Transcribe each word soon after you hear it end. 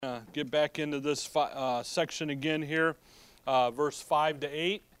get back into this section again here, verse 5 to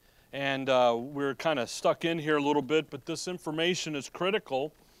 8. And we're kind of stuck in here a little bit, but this information is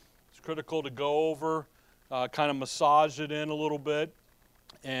critical. It's critical to go over, kind of massage it in a little bit,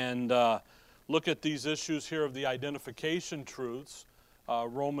 and look at these issues here of the identification truths.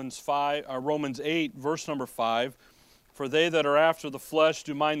 Romans 8, verse number 5. For they that are after the flesh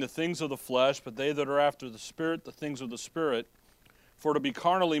do mind the things of the flesh, but they that are after the Spirit, the things of the Spirit. For to be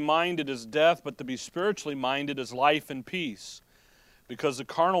carnally minded is death, but to be spiritually minded is life and peace. Because the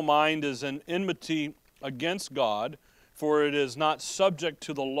carnal mind is an enmity against God, for it is not subject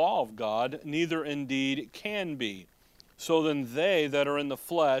to the law of God, neither indeed can be. So then they that are in the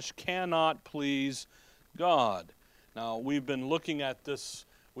flesh cannot please God. Now, we've been looking at this.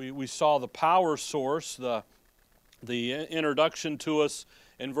 We saw the power source, the introduction to us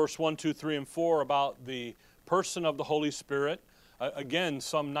in verse 1, 2, 3, and 4 about the person of the Holy Spirit. Again,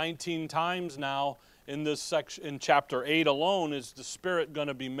 some 19 times now in this section, in chapter 8 alone, is the Spirit going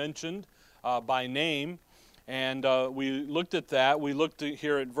to be mentioned by name. And we looked at that. We looked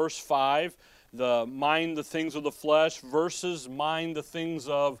here at verse 5, the mind the things of the flesh versus mind the things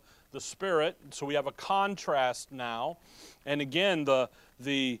of the Spirit. So we have a contrast now. And again, the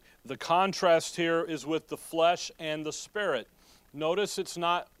contrast here is with the flesh and the Spirit. Notice it's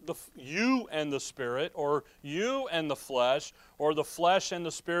not you and the Spirit, or you and the flesh, or the flesh and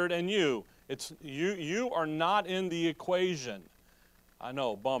the Spirit and you. It's you are not in the equation. I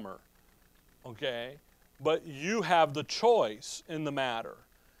know, bummer. Okay? But you have the choice in the matter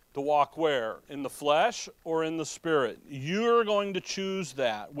to walk where? In the flesh or in the Spirit? You're going to choose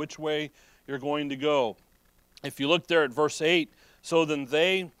that, which way you're going to go. If you look there at verse 8, so then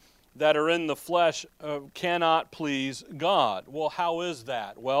they that are in the flesh cannot please God. Well, how is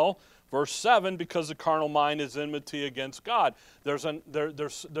that? Well, verse 7, because the carnal mind is enmity against God. There is an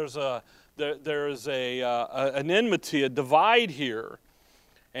enmity, a divide here.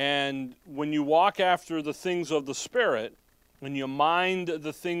 And when you walk after the things of the Spirit, when you mind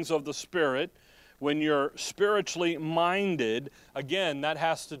the things of the Spirit, when you're spiritually minded, again, that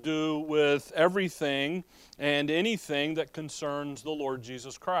has to do with everything and anything that concerns the Lord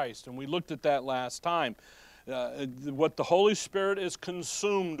Jesus Christ. And we looked at that last time. What the Holy Spirit is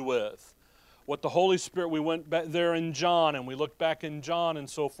consumed with. What the Holy Spirit, we went back there in John, and we looked back in John and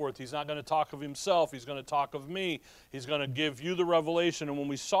so forth. He's not going to talk of himself. He's going to talk of me. He's going to give you the revelation. And when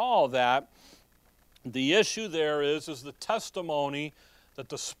we saw that, the issue there is the testimony that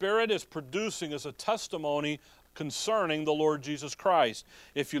the Spirit is producing is a testimony concerning the Lord Jesus Christ.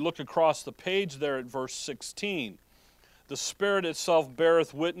 If you look across the page there at verse 16, the Spirit itself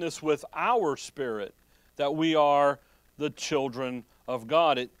beareth witness with our spirit that we are the children of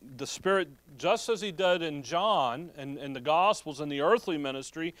God. The Spirit, just as He did in John and in the Gospels and the earthly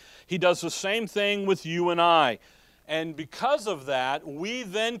ministry, He does the same thing with you and I. And because of that, we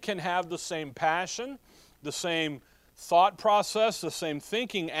then can have the same passion, the same thought process, the same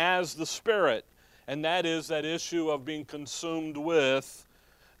thinking as the Spirit. And that is that issue of being consumed with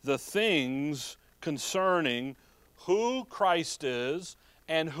the things concerning who Christ is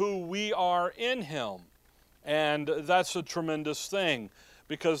and who we are in Him. And that's a tremendous thing,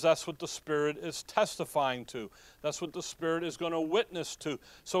 because that's what the Spirit is testifying to. That's what the Spirit is going to witness to.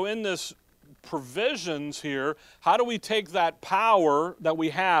 So in this provisions here, how do we take that power that we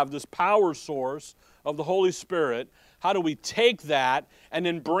have, this power source of the Holy Spirit, how do we take that and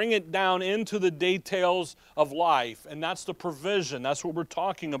then bring it down into the details of life? And that's the provision. That's what we're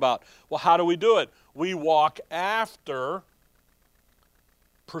talking about. Well, how do we do it? We walk after,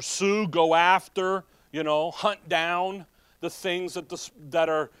 pursue, go after, hunt down the things that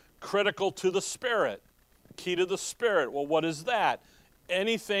are critical to the Spirit, key to the Spirit. Well, what is that?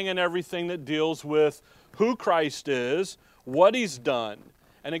 Anything and everything that deals with who Christ is, what He's done.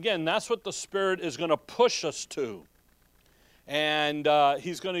 And again, that's what the Spirit is going to push us to. And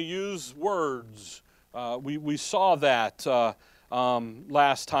He's going to use words. We saw that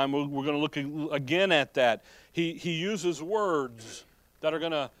last time. We're going to look again at that. He uses words that are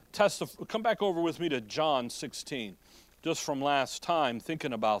going to testify. Come back over with me to John 16, just from last time,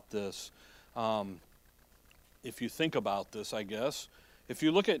 thinking about this. If you think about this, I guess. If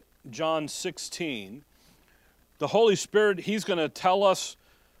you look at John 16, the Holy Spirit, He's going to tell us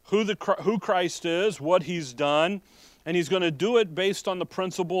who Christ is, what He's done, and He's going to do it based on the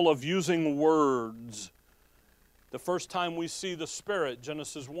principle of using words. The first time we see the Spirit,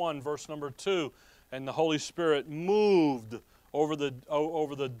 Genesis 1, verse number 2, and the Holy Spirit moved over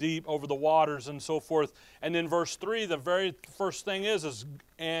the deep, over the waters and so forth. And in verse 3, the very first thing is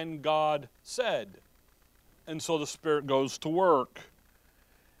and God said. And so the Spirit goes to work.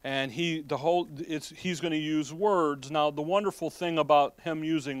 And he's going to use words. Now, the wonderful thing about him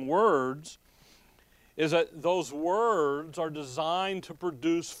using words is that those words are designed to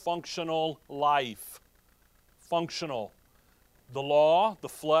produce functional life. Functional. The law, the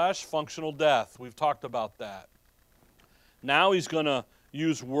flesh, functional death. We've talked about that. Now he's going to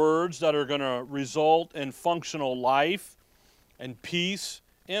use words that are going to result in functional life and peace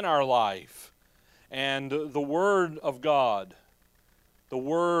in our life. And the Word of God, the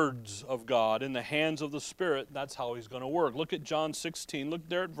words of God in the hands of the Spirit, that's how he's going to work. Look at John 16. Look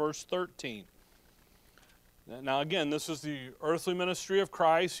there at verse 13. Now again, this is the earthly ministry of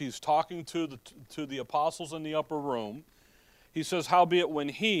Christ. He's talking to the apostles in the upper room. He says, howbeit when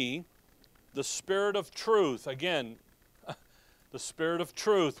he, the Spirit of truth, again, the Spirit of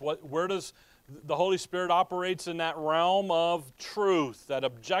truth, where does the Holy Spirit operates in that realm of truth, that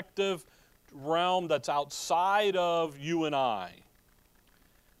objective realm that's outside of you and I.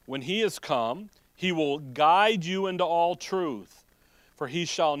 When he is come, he will guide you into all truth. For he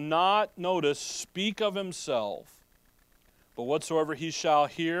shall not, notice, speak of himself, but whatsoever he shall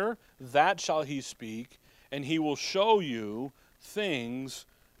hear, that shall he speak, and he will show you things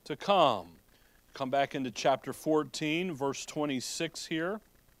to come. Come back into chapter 14, verse 26 here.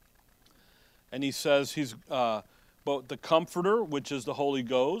 And he says, but the Comforter, which is the Holy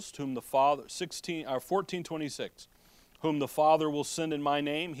Ghost, whom the Father, 14:26, whom the Father will send in my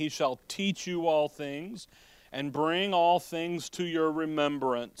name, he shall teach you all things, and bring all things to your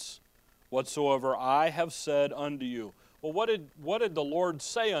remembrance, whatsoever I have said unto you. Well, what did the Lord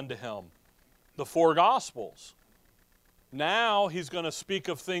say unto him? The four Gospels. Now he's going to speak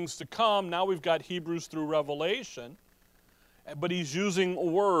of things to come. Now we've got Hebrews through Revelation, but he's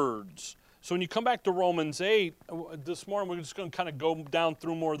using words. So when you come back to Romans 8, this morning we're just going to kind of go down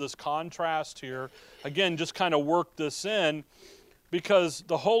through more of this contrast here. Again, just kind of work this in, because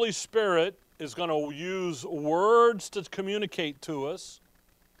the Holy Spirit is going to use words to communicate to us.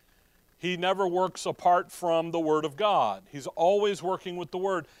 He never works apart from the Word of God. He's always working with the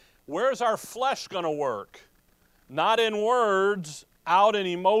Word. Where's our flesh going to work? Not in words, out in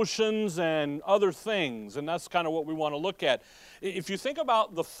emotions and other things. And that's kind of what we want to look at. If you think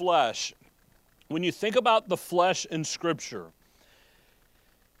about the flesh, when you think about the flesh in Scripture,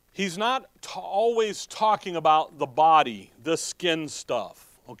 he's not always talking about the body, the skin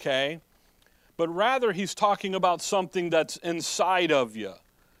stuff, okay? But rather he's talking about something that's inside of you.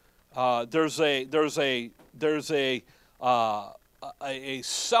 There's a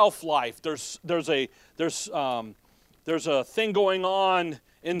self-life. There's a thing going on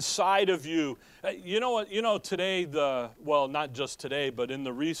inside of you. You know what? You know today not just today, but in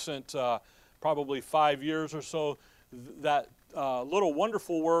the recent probably 5 years or so, that little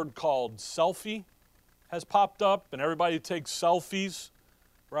wonderful word called selfie has popped up, and everybody takes selfies,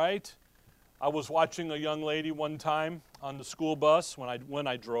 right? I was watching a young lady one time on the school bus when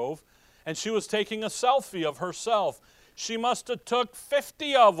I drove, and she was taking a selfie of herself. She must have took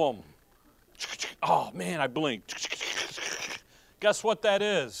 50 of them. Oh man, I blinked. Guess what that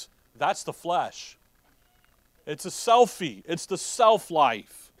is? That's the flesh. It's a selfie. It's the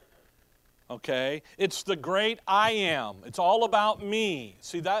self-life. Okay? It's the great I am. It's all about me.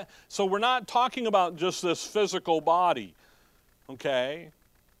 See that? So we're not talking about just this physical body. Okay?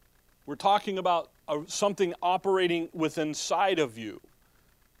 We're talking about something operating within inside of you.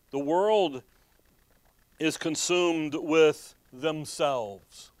 The world is consumed with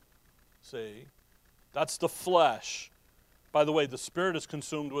themselves. See? That's the flesh. By the way, the Spirit is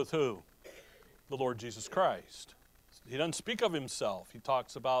consumed with who? The Lord Jesus Christ. He doesn't speak of himself. He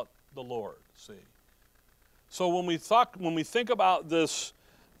talks about the Lord, see. So when we think about this,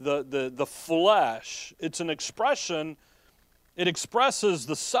 the flesh, it's an expression, it expresses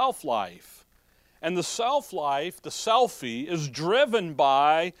the self-life. And the self-life, the selfie, is driven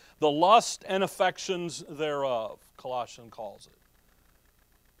by the lust and affections thereof, Colossians calls it.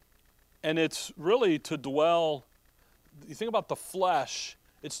 And it's really to dwell, you think about the flesh,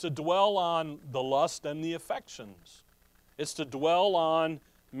 it's to dwell on the lust and the affections. It's to dwell on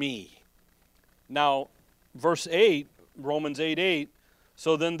me. Now, verse 8, Romans 8:8,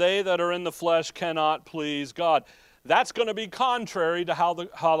 so then they that are in the flesh cannot please God. That's going to be contrary to how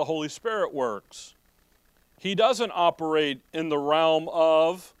the Holy Spirit works. He doesn't operate in the realm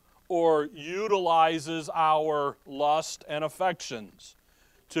of or utilizes our lust and affections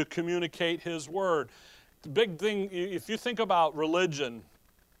to communicate His Word. The big thing, if you think about religion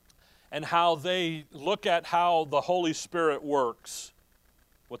and how they look at how the Holy Spirit works,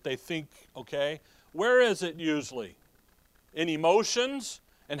 what they think, okay, where is it usually? In emotions,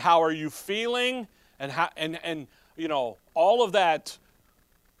 and how are you feeling, and how, and you know, all of that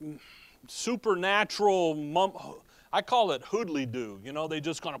supernatural, I call it hoodly-doo. You know, they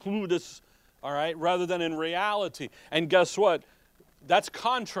just kind of, ooh, this, all right, rather than in reality. And guess what? That's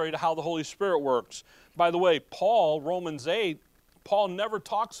contrary to how the Holy Spirit works. By the way, Paul, Romans 8, Paul never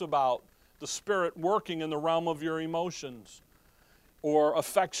talks about the Spirit working in the realm of your emotions or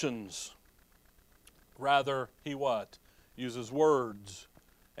affections. Rather, he what? Uses words,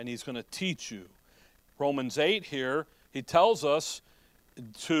 and he's going to teach you. Romans 8 here, he tells us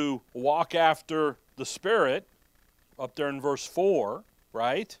to walk after the Spirit, up there in verse 4,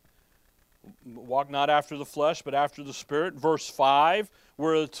 right? Walk not after the flesh, but after the Spirit. Verse 5,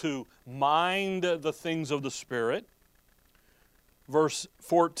 we're to mind the things of the Spirit. Verse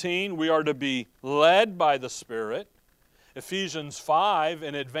 14, we are to be led by the Spirit. Ephesians 5,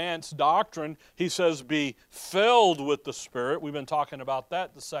 in advanced doctrine, he says be filled with the Spirit. We've been talking about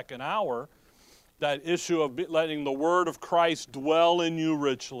that the second hour. That issue of letting the Word of Christ dwell in you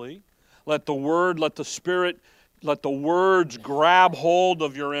richly. Let the Word, let the Spirit, let the words grab hold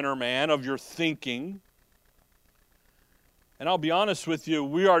of your inner man, of your thinking. And I'll be honest with you,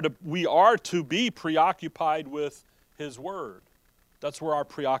 we are to be preoccupied with His Word. That's where our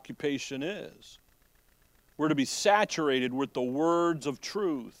preoccupation is. We're to be saturated with the words of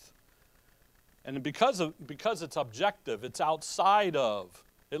truth. And because it's objective, it's outside of.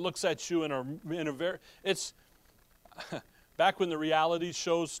 It looks at you in a very, it's, back when the reality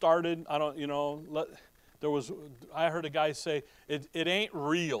shows started, I heard a guy say, it ain't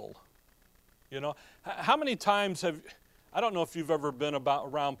real. You know, how many times I don't know if you've ever been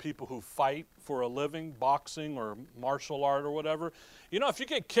around people who fight for a living, boxing or martial art or whatever. You know, if you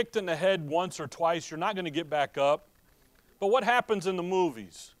get kicked in the head once or twice, you're not going to get back up. But what happens in the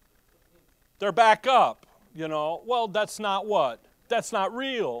movies? They're back up, you know. Well, that's not what? That's not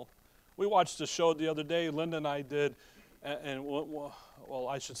real. We watched a show the other day, Linda and I did, and well,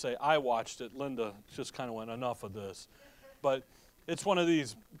 I should say I watched it. Linda just kind of went, enough of this. But it's one of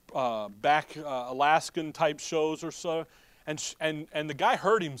these Alaskan type shows or so, and the guy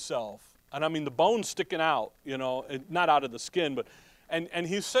hurt himself. And I mean, the bone's sticking out, you know, not out of the skin, but, and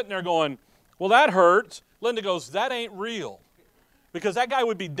he's sitting there going, well, that hurts. Linda goes, that ain't real. Because that guy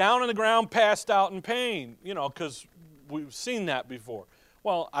would be down on the ground, passed out in pain, you know, because we've seen that before.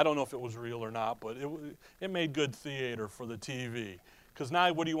 Well, I don't know if it was real or not, but it made good theater for the TV. Because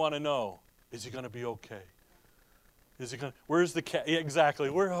now what do you want to know? Is he going to be okay? Is he going? Where's the cat? Yeah, exactly.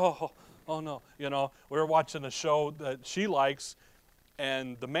 Oh no. You know, we're watching a show that she likes,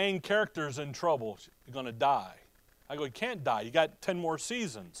 and the main character's in trouble. He's going to die. I go, you can't die. You got 10 more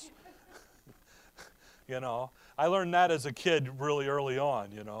seasons. You know, I learned that as a kid really early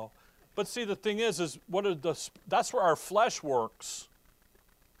on, you know. But see, the thing is that's where our flesh works.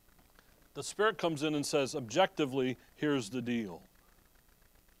 The Spirit comes in and says, objectively, here's the deal.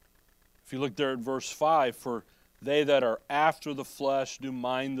 If you look there at verse 5, for they that are after the flesh do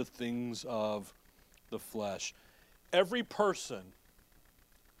mind the things of the flesh. Every person,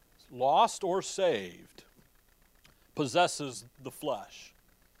 lost or saved, possesses the flesh.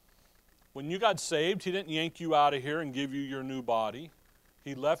 When you got saved, He didn't yank you out of here and give you your new body.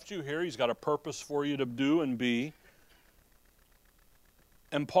 He left you here. He's got a purpose for you to do and be.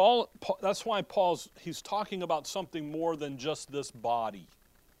 And Paul that's why he's talking about something more than just this body.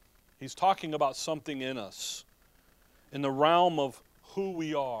 He's talking about something in us, in the realm of who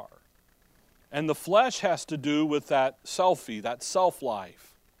we are. And the flesh has to do with that selfie, that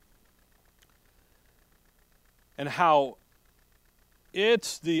self-life. And how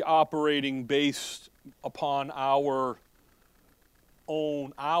it's the operating based upon our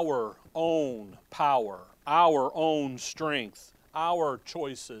own power, our own strength, our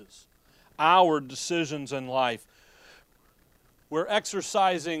choices, our decisions in life. We're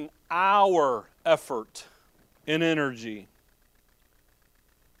exercising our effort and energy.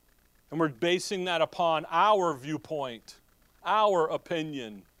 And we're basing that upon our viewpoint, our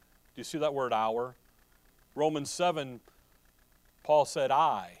opinion. Do you see that word, our? Romans 7, Paul said,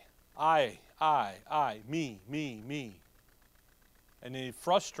 I, me. And the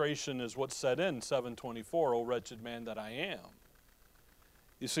frustration is what set in 7:24, O wretched man that I am.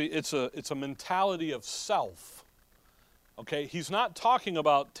 You see, it's a mentality of self. Okay, he's not talking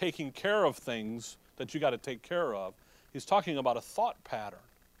about taking care of things that you got to take care of. He's talking about a thought pattern.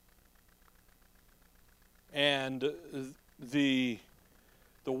 And the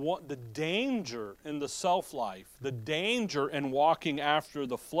danger in the self-life, the danger in walking after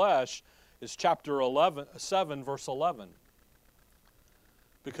the flesh is chapter 7, verse 11.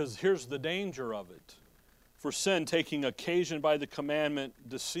 Because here's the danger of it. For sin, taking occasion by the commandment,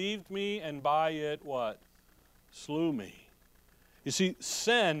 deceived me, and by it, what? Slew me. You see,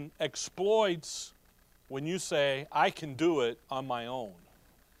 sin exploits when you say, I can do it on my own.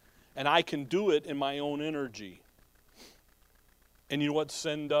 And I can do it in my own energy. And you know what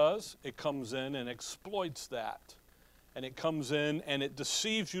sin does? It comes in and exploits that. And it comes in and it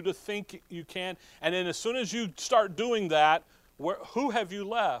deceives you to think you can. And then as soon as you start doing that, who have you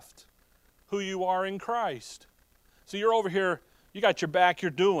left? Who you are in Christ. So you're over here, you got your back,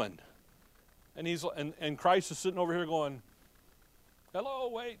 you're doing. And Christ is sitting over here going, hello,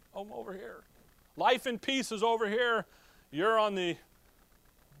 wait, I'm over here. Life and peace is over here. You're on the,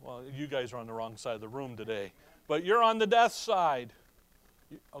 well, you guys are on the wrong side of the room today. But you're on the death side.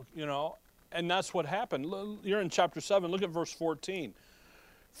 You know, and that's what happened. You're in chapter 7. Look at verse 14.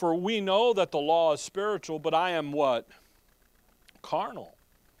 For we know that the law is spiritual, but I am what? Carnal.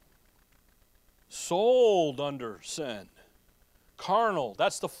 Sold under sin. Carnal.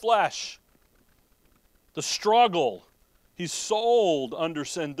 That's the flesh. The struggle. He's sold under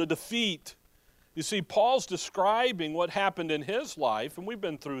sin. The defeat. You see, Paul's describing what happened in his life, and we've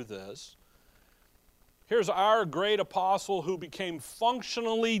been through this. Here's our great apostle who became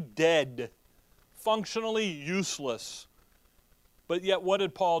functionally dead, functionally useless. But yet what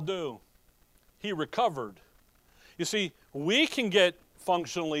did Paul do? He recovered. You see, we can get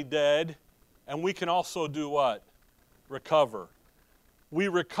functionally dead, and we can also do what? Recover. We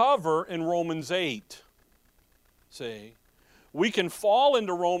recover in Romans 8. See? We can fall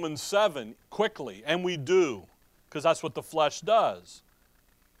into Romans 7 quickly, and we do, because that's what the flesh does.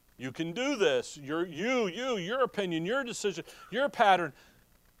 You can do this. Your opinion, your decision, your pattern.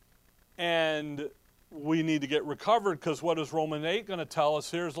 And we need to get recovered, because what is Romans 8 going to tell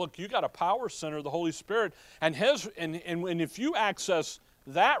us here is, look, you got a power center, the Holy Spirit, and if you access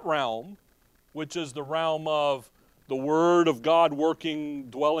that realm, which is the realm of the Word of God working,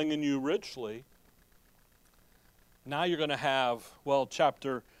 dwelling in you richly, now you're going to have, well,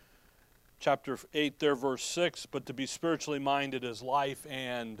 chapter 8 there, verse 6, but to be spiritually minded is life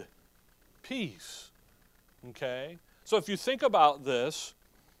and peace. Okay? So if you think about this,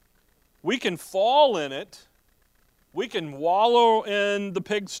 we can fall in it. We can wallow in the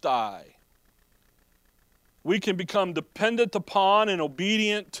pigsty. We can become dependent upon and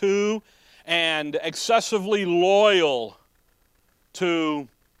obedient to and excessively loyal to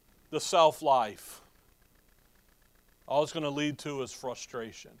the self-life. All it's going to lead to is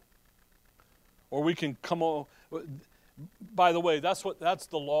frustration. Or we can come on. By the way, that's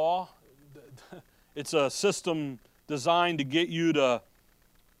the law. It's a system designed to get you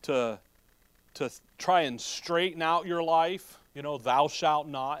to try and straighten out your life. You know, thou shalt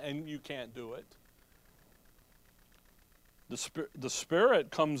not, and you can't do it. The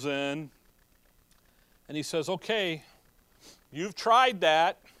Spirit comes in and He says, okay, you've tried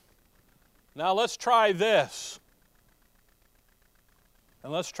that. Now let's try this.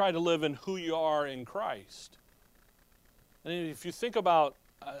 And let's try to live in who you are in Christ. And if you think about,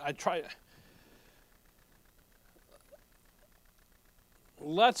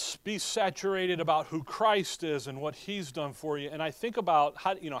 let's be saturated about who Christ is and what He's done for you. And I think about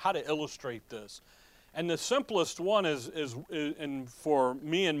how to illustrate this. And the simplest one is and for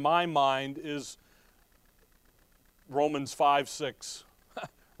me in my mind is Romans 5:6.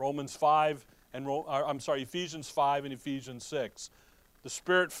 Romans 5 and Ephesians 5 and Ephesians 6. The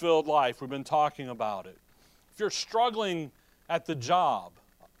Spirit-filled life, we've been talking about it. If you're struggling at the job,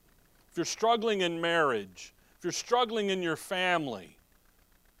 if you're struggling in marriage, if you're struggling in your family,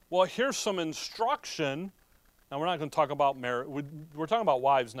 well, here's some instruction. Now, we're not going to talk about marriage. We're talking about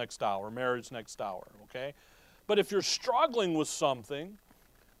wives next hour, marriage next hour, okay? But if you're struggling with something,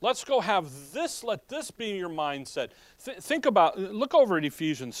 let's go have this, let this be your mindset. Think about, look over at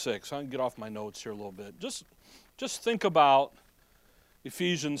Ephesians 6. I can get off my notes here a little bit. Just think about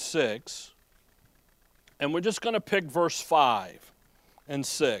Ephesians 6, and we're just going to pick verse 5 and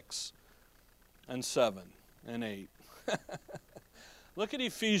 6 and 7 and 8. Look at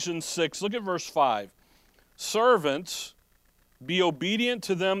Ephesians 6. Look at verse 5. Servants, be obedient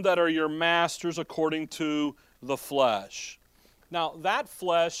to them that are your masters according to the flesh. Now, that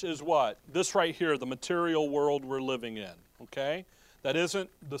flesh is what? This right here, the material world we're living in, okay? That isn't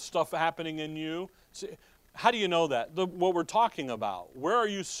the stuff happening in you. See, how do you know that? What we're talking about. Where are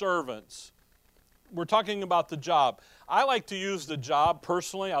you servants? We're talking about the job. I like to use the job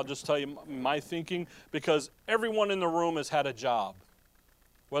personally. I'll just tell you my thinking, because everyone in the room has had a job.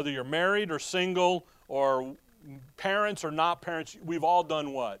 Whether you're married or single or parents or not parents, we've all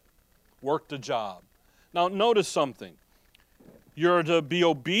done what? Worked a job. Now notice something. You're to be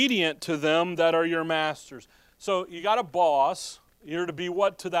obedient to them that are your masters. So you got a boss. You're to be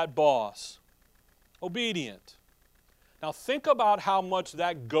what to that boss? Obedient. Now think about how much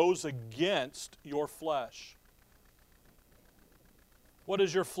that goes against your flesh. What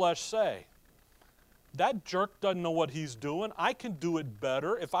does your flesh say? That jerk doesn't know what he's doing. I can do it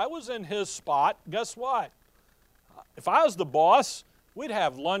better. If I was in his spot, guess what? If I was the boss, we'd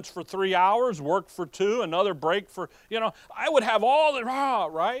have lunch for 3 hours, work for 2, another break for, I would have all the,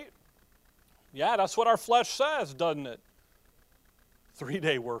 right? Yeah, that's what our flesh says, doesn't it?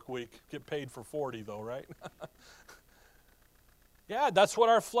 3-day work week. Get paid for 40 though, right? Yeah, that's what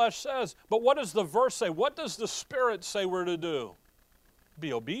our flesh says. But what does the verse say? What does the Spirit say we're to do?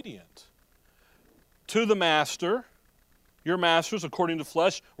 Be obedient to the master, your masters according to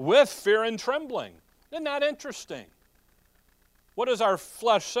flesh, with fear and trembling. Isn't that interesting? What does our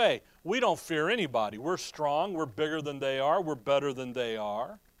flesh say? We don't fear anybody. We're strong. We're bigger than they are. We're better than they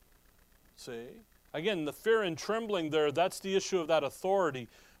are. See? Again, the fear and trembling there, that's the issue of that authority.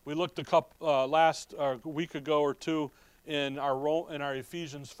 We looked a week ago or two in our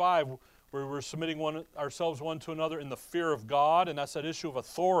Ephesians 5, where we're submitting ourselves one to another in the fear of God, and that's that issue of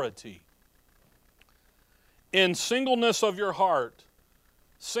authority. In singleness of your heart,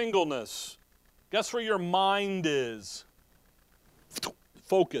 singleness, guess where your mind is?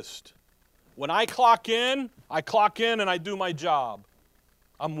 Focused. When I clock in and I do my job.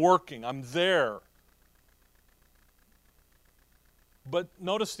 I'm working, I'm there. But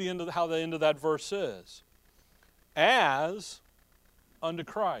notice how the end of that verse is. As unto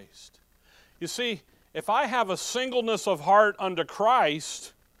Christ. You see, if I have a singleness of heart unto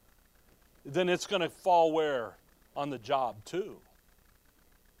Christ, then it's going to fall where? On the job too.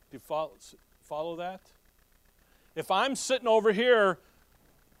 Do you follow that? If I'm sitting over here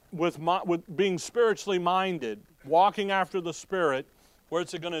with being spiritually minded, walking after the Spirit,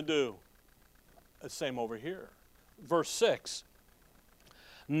 what's it going to do? The same over here. Verse 6.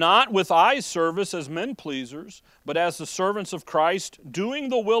 Not with eye service as men pleasers, but as the servants of Christ, doing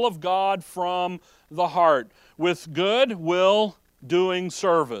the will of God from the heart, with good will doing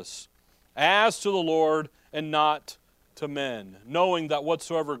service, as to the Lord and not to men, knowing that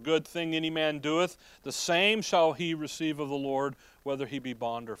whatsoever good thing any man doeth, the same shall he receive of the Lord, whether he be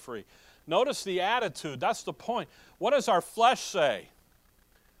bond or free. Notice the attitude. That's the point. What does our flesh say?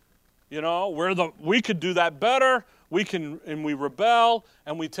 We could do that better. We rebel,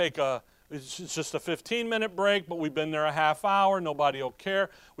 and we take it's just a 15-minute break, but we've been there a half hour. Nobody will care.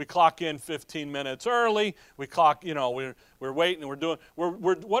 We clock in 15 minutes early. We clock, we're waiting.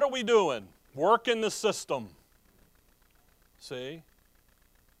 What are we doing? Working the system. See?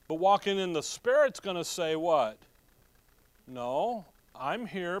 But walking in the Spirit's going to say what? No, I'm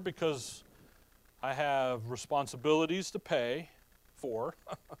here because I have responsibilities to pay for.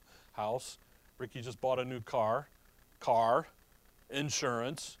 House. Ricky just bought a new car,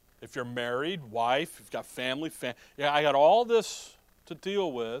 insurance. If you're married, wife, you've got family, I got all this to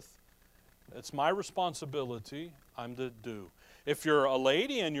deal with. It's my responsibility. I'm to do. If you're a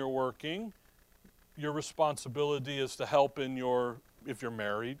lady and you're working, your responsibility is to help in if you're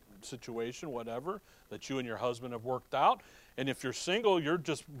married situation, whatever, that you and your husband have worked out. And if you're single, you're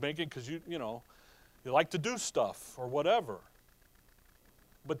just making because you like to do stuff or whatever.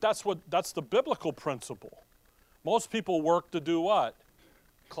 But that's the biblical principle. Most people work to do what?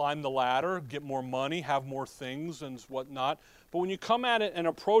 Climb the ladder, get more money, have more things and whatnot. But when you come at it and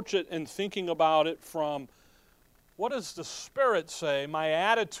approach it and thinking about it from, what does the Spirit say my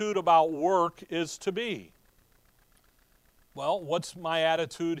attitude about work is to be? Well, what's my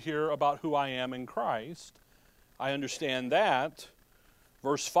attitude here about who I am in Christ? I understand that.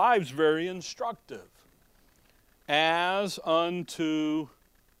 Verse 5 is very instructive. As unto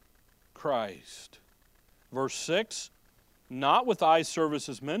Christ. Verse 6, not with eye service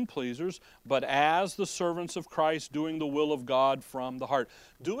as men pleasers, but as the servants of Christ, doing the will of God from the heart.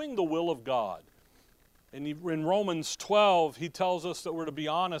 Doing the will of God. And in Romans 12, he tells us that we're to be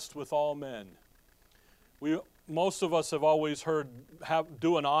honest with all men. Most of us have always heard,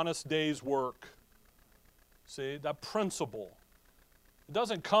 do an honest day's work. See, that principle. It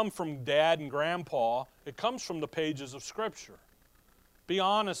doesn't come from Dad and Grandpa. It comes from the pages of Scripture. Be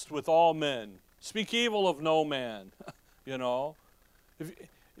honest with all men. Speak evil of no man. You know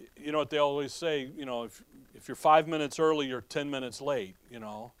what they always say, if you're 5 minutes early, you're 10 minutes late,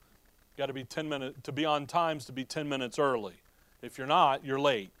 Got to be 10 minutes, to be on time is to be 10 minutes early. If you're not, you're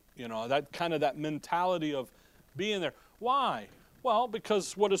late. That mentality of being there. Why? Well,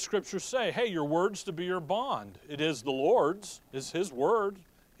 because what does Scripture say? Hey, your word's to be your bond. It is the Lord's. It's His word.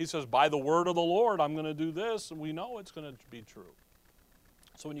 He says, by the word of the Lord, I'm going to do this, and we know it's going to be true.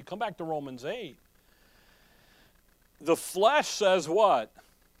 So when you come back to Romans 8, the flesh says what?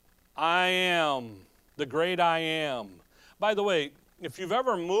 I am, the great I am. By the way, if you've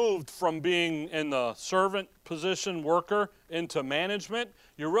ever moved from being in the servant position, worker, into management,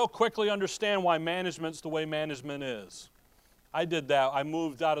 you real quickly understand why management's the way management is. I did that. I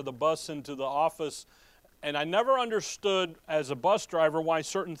moved out of the bus into the office, and I never understood as a bus driver why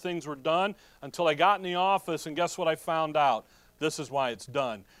certain things were done until I got in the office, and guess what I found out? This is why it's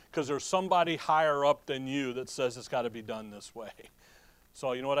done. Because there's somebody higher up than you that says it's got to be done this way.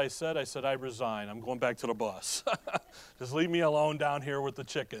 So you know what I said? I said, I resign. I'm going back to the bus. Just leave me alone down here with the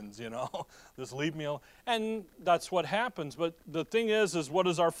chickens, you know. Just leave me alone. And that's what happens. But the thing is what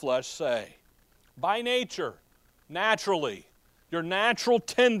does our flesh say? By nature, naturally, your natural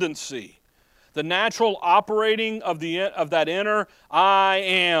tendency, the natural operating of that inner I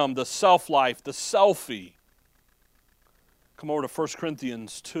am, the self-life, the selfie. Come over to 1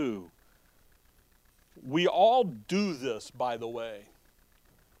 Corinthians 2. We all do this, by the way.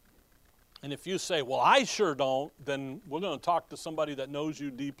 And if you say, well, I sure don't, then we're going to talk to somebody that knows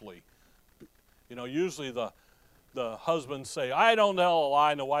you deeply. You know, usually the husbands say, I don't tell a lie,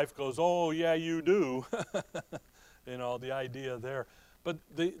 and the wife goes, oh, yeah, you do. You know, the idea there. But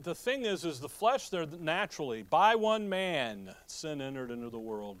the thing is the flesh there naturally, by one man, sin entered into the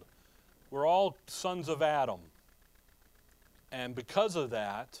world. We're all sons of Adam. And because of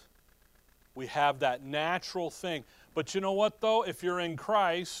that, we have that natural thing. But you know what, though? If you're in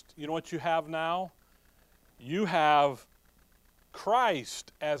Christ, you know what you have now? You have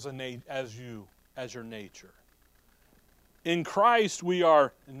Christ as your nature. In Christ, we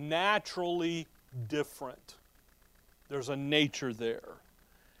are naturally different. There's a nature there.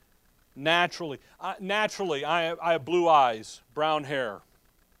 Naturally, I have blue eyes, brown hair.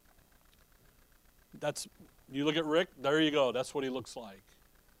 You look at Rick, there you go. That's what he looks like.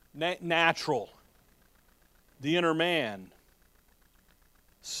 Natural. The inner man,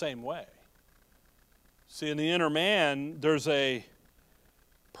 same way. See, in the inner man, there's a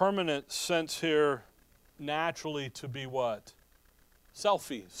permanent sense here naturally to be what?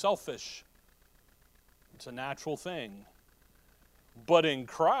 Selfish. It's a natural thing. But in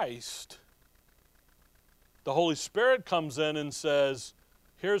Christ, the Holy Spirit comes in and says,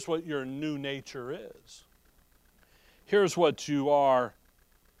 here's what your new nature is. Here's what you are.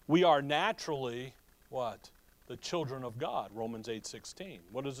 We are naturally, what? The children of God, Romans 8:16.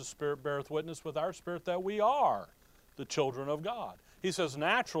 What does the Spirit beareth witness with our spirit? That we are the children of God. He says,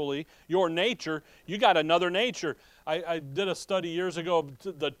 naturally, your nature, you got another nature. I did a study years ago,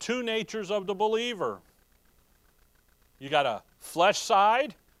 the two natures of the believer. You got a flesh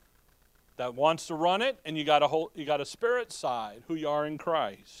side that wants to run it, and you got a spirit side, who you are in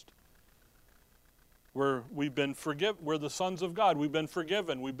Christ. We've been forgiven. We're the sons of God. We've been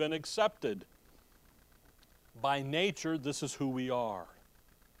forgiven. We've been accepted. By nature, this is who we are.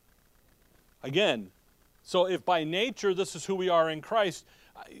 Again, so if by nature this is who we are in Christ,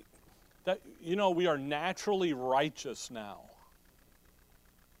 we are naturally righteous now.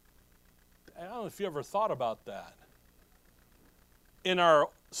 I don't know if you ever thought about that. In our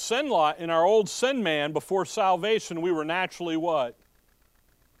sin law, in our old sin man before salvation, we were naturally what?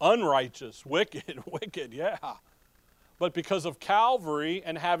 Unrighteous, wicked, yeah. But because of Calvary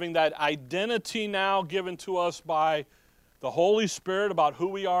and having that identity now given to us by the Holy Spirit about who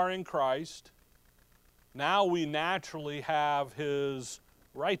we are in Christ, now we naturally have His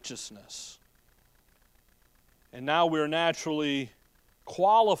righteousness. And now we're naturally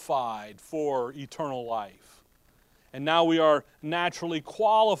qualified for eternal life. And now we are naturally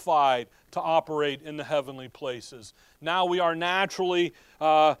qualified to operate in the heavenly places. Now we are naturally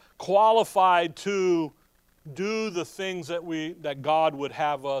qualified to do the things that God would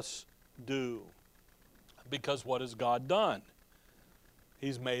have us do. Because what has God done?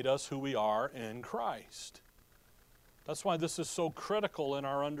 He's made us who we are in Christ. That's why this is so critical in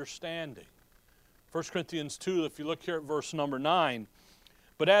our understanding. 1 Corinthians 2, if you look here at verse number 9,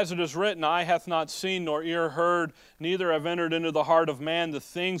 but as it is written, eye hath not seen, nor ear heard, neither have entered into the heart of man the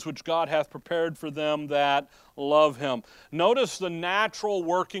things which God hath prepared for them that love Him. Notice the natural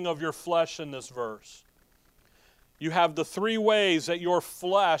working of your flesh in this verse. You have the three ways that your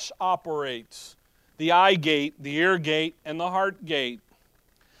flesh operates. The eye gate, the ear gate, and the heart gate.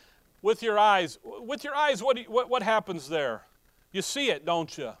 With your eyes, what happens there? You see it,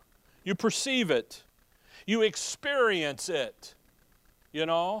 don't you? You perceive it. You experience it. You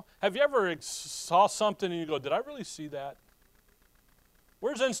know? Have you ever saw something and you go, did I really see that?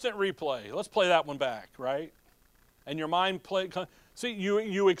 Where's instant replay? Let's play that one back, right? And your mind see,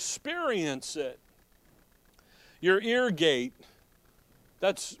 you experience it. Your ear gate,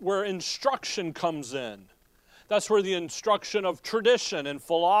 that's where instruction comes in. That's where the instruction of tradition and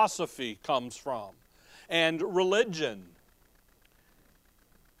philosophy comes from. And religion.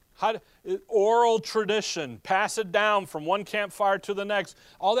 Oral tradition, pass it down from one campfire to the next.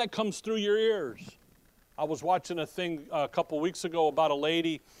 All that comes through your ears. I was watching a thing a couple weeks ago about a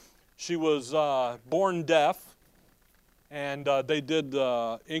lady. She was born deaf, and they did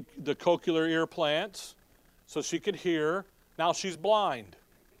the cochlear ear plants so she could hear. Now she's blind.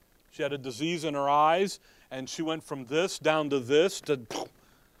 She had a disease in her eyes, and she went from this down to this to.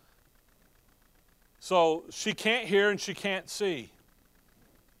 So she can't hear and she can't see.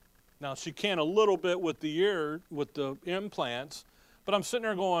 Now she can a little bit with the implants, but I'm sitting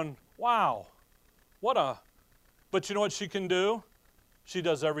there going, wow, but you know what she can do? She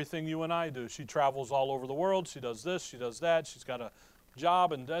does everything you and I do. She travels all over the world. She does this, she does that. She's got a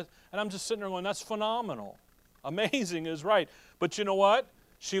job and I'm just sitting there going, that's phenomenal. Amazing is right. But you know what?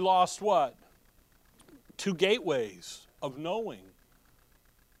 She lost what? 2 gateways of knowing.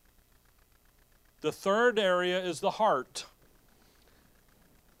 The third area is the heart.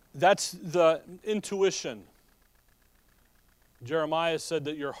 That's the intuition. Jeremiah said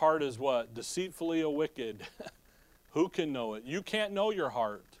that your heart is what? Deceitfully wicked. Who can know it? You can't know your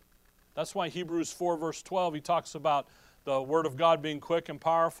heart. That's why Hebrews 4 verse 12, he talks about the Word of God being quick and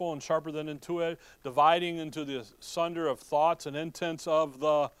powerful and sharper than intuitive, dividing into the sunder of thoughts and intents of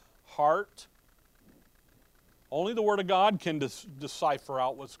the heart. Only the Word of God can decipher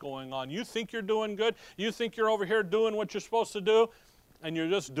out what's going on. You think you're doing good. You think you're over here doing what you're supposed to do, and you're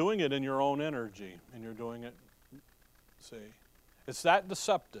just doing it in your own energy. And you're doing it, see. It's that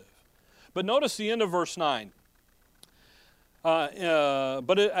deceptive. But notice the end of verse 9.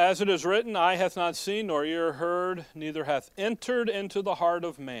 As it is written, eye hath not seen, nor ear heard, neither hath entered into the heart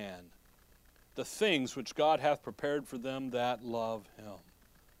of man the things which God hath prepared for them that love him.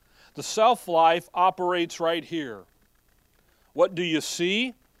 The self-life operates right here. What do you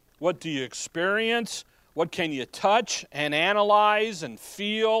see? What do you experience? What can you touch and analyze and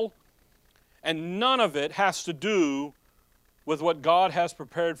feel? And none of it has to do with what God has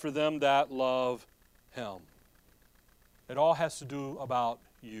prepared for them that love him. It all has to do about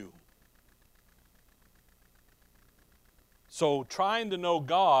you. So trying to know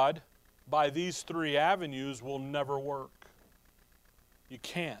God by these 3 avenues will never work. You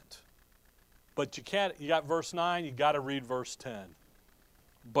can't. But you can't. You got verse 9, you got to read verse 10.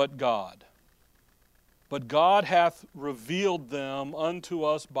 But God. But God hath revealed them unto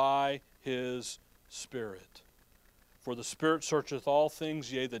us by his Spirit. For the Spirit searcheth all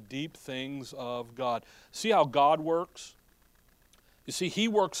things, yea, the deep things of God. See how God works? You see, he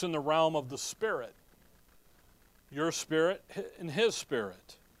works in the realm of the Spirit. Your spirit and his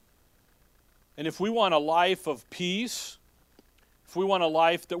spirit. And if we want a life of peace, if we want a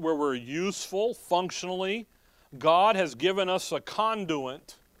life where we're useful functionally, God has given us a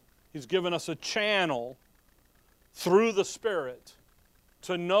conduit. He's given us a channel through the Spirit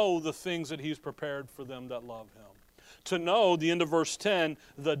to know the things that he's prepared for them that love him. To know, the end of verse 10,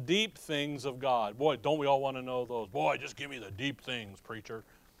 the deep things of God. Boy, don't we all want to know those? Boy, just give me the deep things, preacher.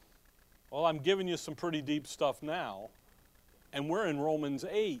 Well, I'm giving you some pretty deep stuff now, and we're in Romans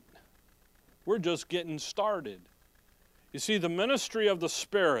 8. We're just getting started. You see, the ministry of the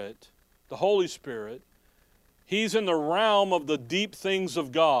Spirit, the Holy Spirit, he's in the realm of the deep things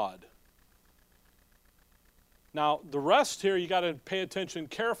of God. Now, the rest here, you got to pay attention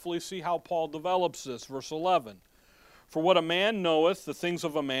carefully, see how Paul develops this. Verse 11. For what a man knoweth, the things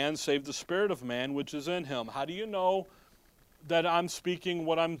of a man, save the spirit of man which is in him. How do you know that I'm speaking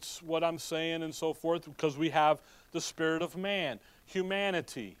what I'm saying and so forth? Because we have the spirit of man,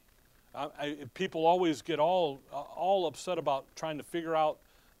 humanity. People always get all upset about trying to figure out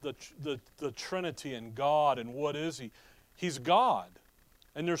the Trinity and God and what is he. He's God.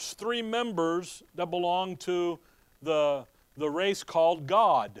 And there's 3 members that belong to the race called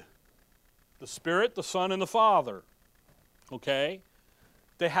God. The Spirit, the Son, and the Father. Okay?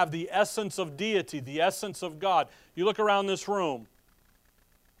 They have the essence of deity, the essence of God. You look around this room.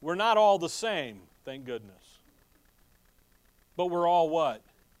 We're not all the same, thank goodness. But we're all what?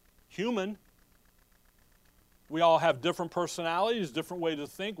 Human. We all have different personalities, different ways to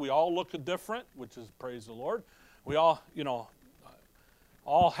think. We all look different, which is praise the Lord. We all,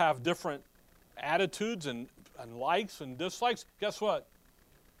 all have different attitudes and likes and dislikes. Guess what?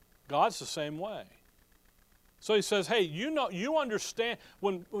 God's the same way. So he says, hey, you understand,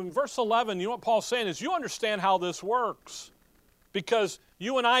 when verse 11, you know what Paul's saying is, you understand how this works. Because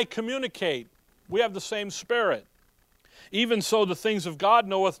you and I communicate. We have the same Spirit. Even so, the things of God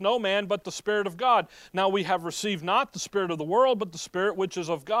knoweth no man but the Spirit of God. Now we have received not the spirit of the world, but the Spirit which is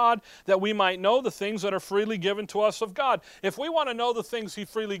of God, that we might know the things that are freely given to us of God. If we want to know the things he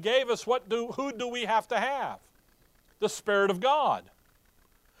freely gave us, who do we have to have? The Spirit of God.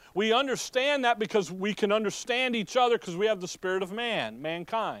 We understand that because we can understand each other because we have the spirit of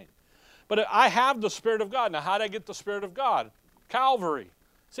mankind. But I have the Spirit of God. Now, how did I get the Spirit of God? Calvary.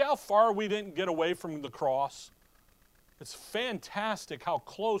 See how far we didn't get away from the cross? It's fantastic how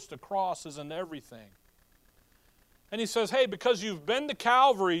close the cross is in everything. And he says, hey, because you've been to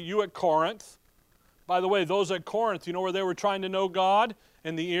Calvary, you at Corinth. By the way, those at Corinth, you know where they were trying to know God?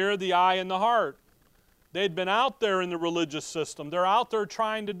 In the ear, the eye, and the heart. They'd been out there in the religious system. They're out there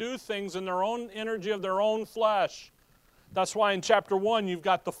trying to do things in their own energy of their own flesh. That's why in chapter 1 you've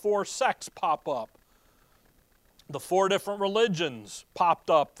got the 4 sects pop up. The 4 different religions popped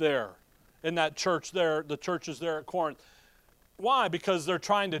up there in that church there, the churches there at Corinth. Why? Because they're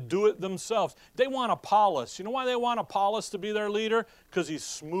trying to do it themselves. They want Apollos. You know why they want Apollos to be their leader? Because he's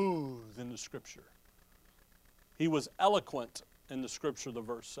smooth in the Scripture. He was eloquent in the Scripture, the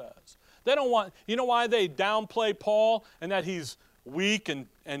verse says. They don't want, you know why they downplay Paul and that he's weak and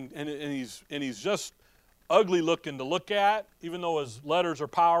he's just ugly looking to look at, even though his letters are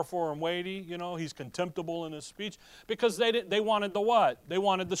powerful and weighty, you know, he's contemptible in his speech, because they wanted the what? They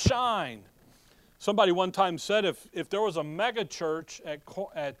wanted the shine. Somebody one time said if there was a mega church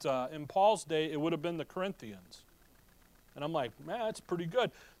in Paul's day, it would have been the Corinthians. And I'm like, man, that's pretty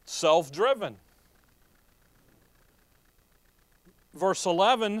good. Self-driven. Verse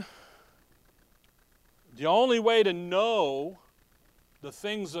 11, the only way to know the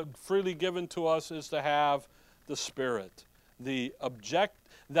things that are freely given to us is to have the Spirit,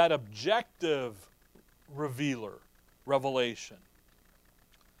 that objective revelation.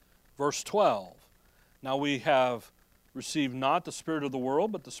 Verse 12, now we have received not the spirit of the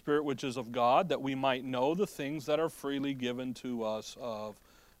world, but the Spirit which is of God, that we might know the things that are freely given to us of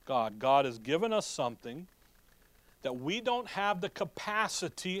God. God has given us something that we don't have the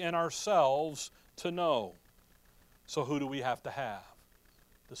capacity in ourselves to know. So who do we have to have?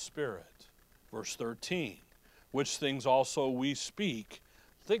 The Spirit. Verse 13, which things also we speak.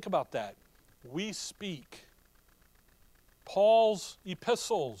 Think about that. We speak. Paul's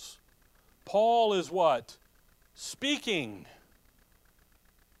epistles. Paul is what? Speaking.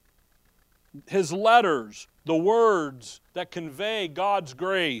 His letters, the words that convey God's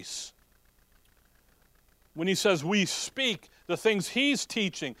grace. When he says we speak, the things he's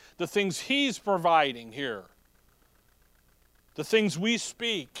teaching, the things he's providing here. The things we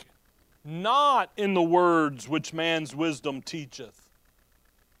speak, not in the words which man's wisdom teacheth.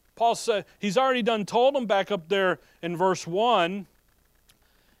 Paul said, he's already done told them back up there in verse 1,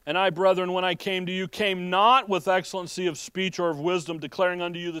 and I, brethren, when I came to you, came not with excellency of speech or of wisdom, declaring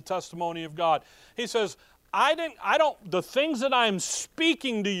unto you the testimony of God. He says, the things that I'm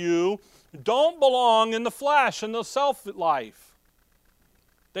speaking to you don't belong in the flesh, in the self life.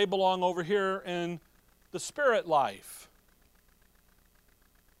 They belong over here in the spirit life.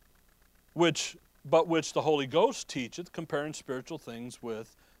 Which the Holy Ghost teacheth, comparing spiritual things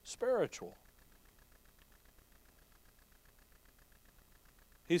with spiritual.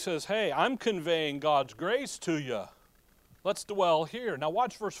 He says, hey, I'm conveying God's grace to you. Let's dwell here. Now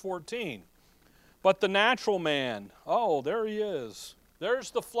watch verse 14. But the natural man, oh, there he is.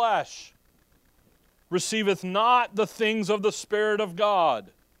 There's the flesh. Receiveth not the things of the Spirit of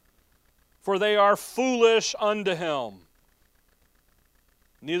God, for they are foolish unto him.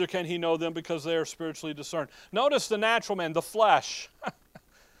 Neither can he know them because they are spiritually discerned. Notice the natural man, the flesh.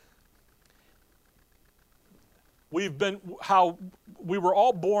 We were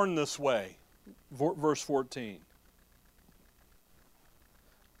all born this way. Verse 14.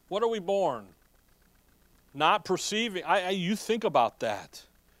 What are we born? Not perceiving. You think about that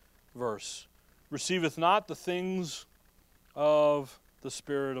verse. Receiveth not the things of the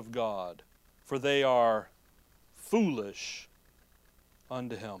Spirit of God, for they are foolish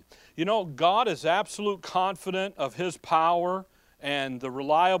unto him. You know, God is absolute confident of his power and the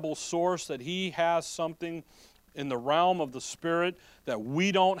reliable source that he has something in the realm of the Spirit that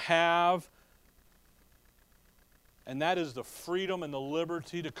we don't have. And that is the freedom and the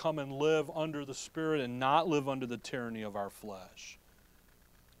liberty to come and live under the Spirit and not live under the tyranny of our flesh.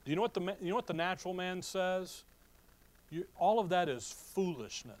 Do you know what the natural man says? All of that is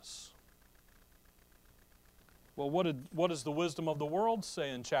foolishness. Well, what does the wisdom of the world say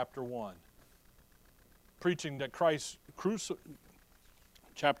in chapter 1? Preaching that Christ crucified.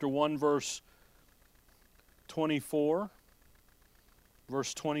 Chapter 1, verse 24,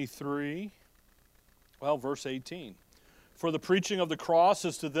 verse 23, verse 18. For the preaching of the cross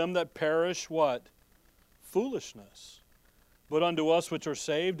is to them that perish what? Foolishness. But unto us which are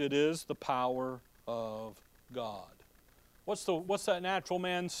saved it is the power of God. What's that natural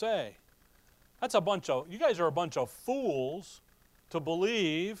man say? You guys are a bunch of fools to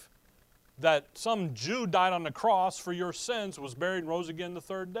believe that some Jew died on the cross for your sins, was buried, and rose again the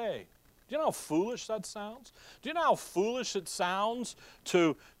third day. Do you know how foolish that sounds? Do you know how foolish it sounds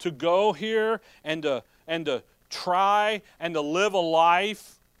to go here and to try and to live a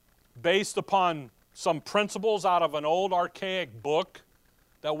life based upon some principles out of an old archaic book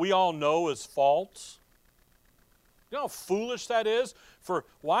that we all know is false? You know how foolish that is? For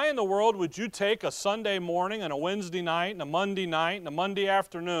why in the world would you take a Sunday morning and a Wednesday night and a Monday night and a Monday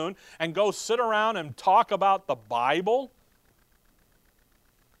afternoon and go sit around and talk about the Bible?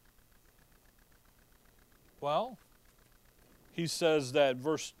 Well, he says that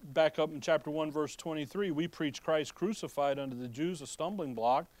back up in chapter 1, verse 23, we preach Christ crucified, unto the Jews a stumbling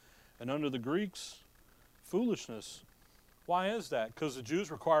block, and unto the Greeks foolishness. Why is that? Because the Jews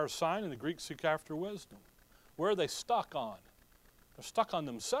require a sign and the Greeks seek after wisdom. Where are they stuck on? They're stuck on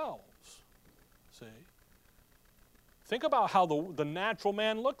themselves. See? Think about how the natural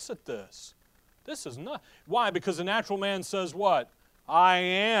man looks at this. This is not. Why? Because the natural man says what? I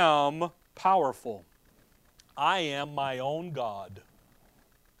am powerful. I am my own God.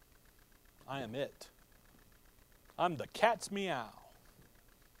 I am it. I'm the cat's meow.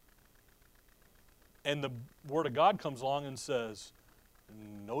 And the Word of God comes along and says,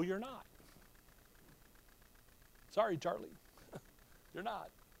 no, you're not. Sorry, Charlie. You're not.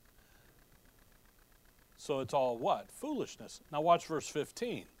 So it's all what? Foolishness. Now watch verse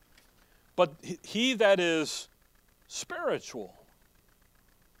 15. But he that is spiritual.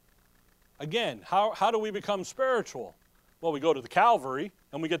 Again, how do we become spiritual? Well, we go to the Calvary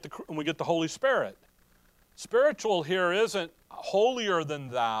and we get the Holy Spirit. Spiritual here isn't holier than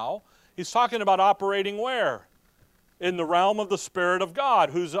thou. He's talking about operating where? In the realm of the Spirit of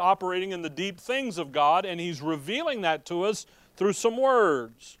God, who's operating in the deep things of God, and he's revealing that to us through some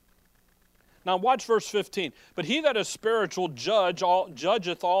words. Now watch verse 15. But he that is spiritual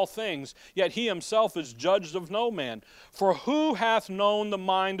judgeth all things, yet he himself is judged of no man. For who hath known the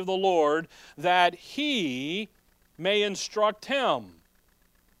mind of the Lord, that he may instruct him?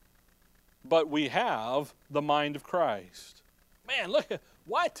 But we have the mind of Christ. Man, look at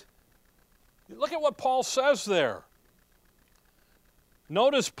what? Look at what Paul says there.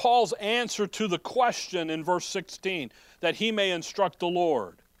 Notice Paul's answer to the question in verse 16, that he may instruct the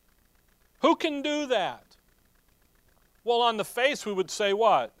Lord. Who can do that? Well, on the face we would say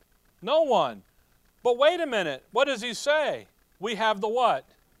what? No one. But wait a minute. What does he say? We have the what?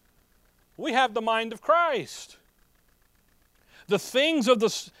 We have the mind of Christ. The things of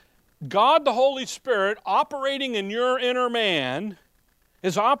God, the Holy Spirit, operating in your inner man,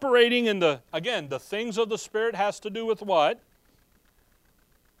 is operating in the things of the Spirit has to do with what?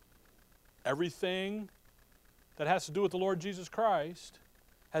 Everything that has to do with the Lord Jesus Christ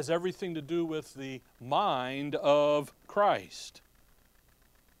has everything to do with the mind of Christ.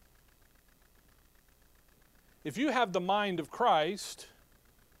 If you have the mind of Christ,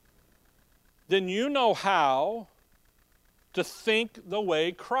 then you know how to think the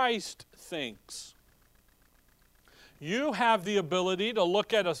way Christ thinks. You have the ability to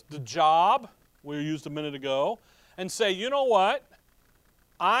look at the job we used a minute ago and say, you know what?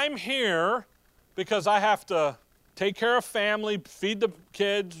 I'm here because I have to take care of family, feed the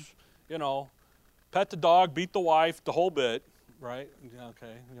kids, pet the dog, beat the wife, the whole bit, right?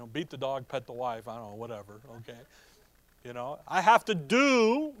 Okay, beat the dog, pet the wife, I don't know, whatever, okay. I have to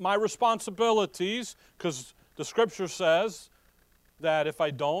do my responsibilities because the Scripture says that if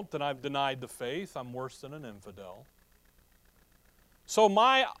I don't, then I've denied the faith. I'm worse than an infidel. So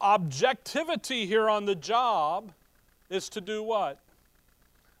my objectivity here on the job is to do what?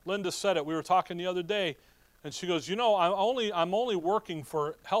 Linda said it. We were talking the other day, and she goes, I'm only working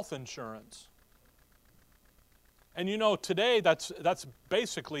for health insurance. And today that's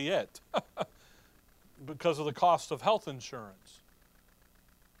basically it because of the cost of health insurance.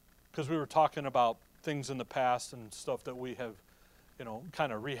 Because we were talking about things in the past and stuff that we have,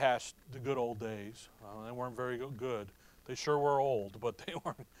 kind of rehashed the good old days. They weren't very good. They sure were old, but they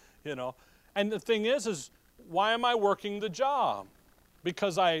weren't, And the thing is why am I working the job?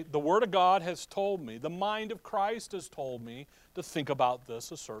 Because the Word of God has told me, the mind of Christ has told me to think about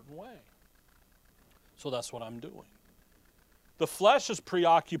this a certain way. So that's what I'm doing. The flesh is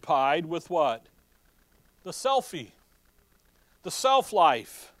preoccupied with what? The selfie, the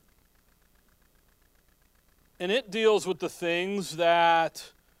self-life. And it deals with the things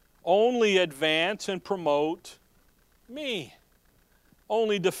that only advance and promote me,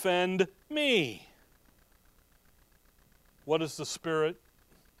 only defend me. What is the Spirit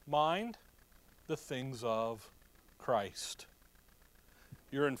mind? The things of Christ.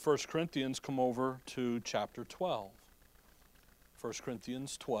 You're in 1 Corinthians, come over to chapter 12. 1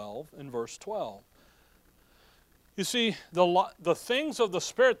 Corinthians 12 and verse 12. You see, the things of the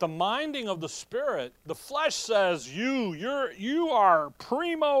Spirit, the minding of the Spirit, the flesh says, you are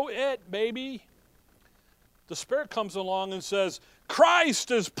primo it, baby. The Spirit comes along and says,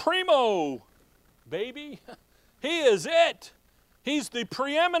 Christ is primo, baby. He is it. He's the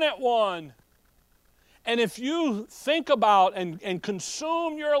preeminent one. And if you think about and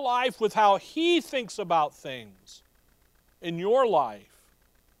consume your life with how He thinks about things in your life,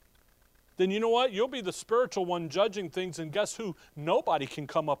 then you know what? You'll be the spiritual one judging things, and guess who? Nobody can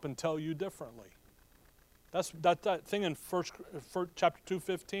come up and tell you differently. That's that thing in chapter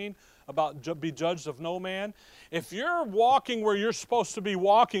 2:15 about be judged of no man. If you're walking where you're supposed to be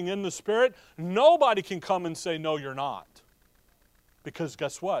walking in the Spirit, nobody can come and say, no, you're not. Because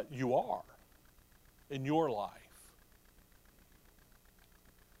guess what? You are in your life.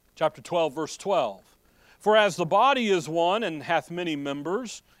 Chapter 12, verse 12. For as the body is one and hath many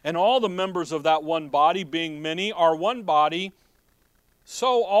members, and all the members of that one body, being many, are one body,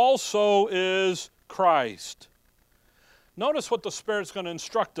 so also is Christ. Notice what the Spirit's going to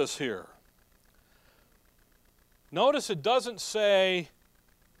instruct us here. Notice it doesn't say,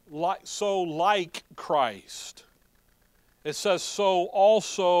 so like Christ. It says, so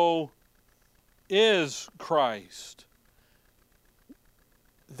also is Christ.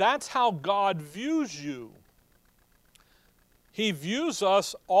 That's how God views you. He views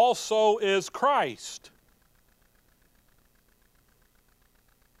us also as Christ.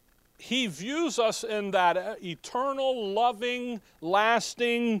 He views us in that eternal, loving,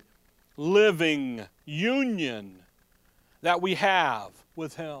 lasting, living union that we have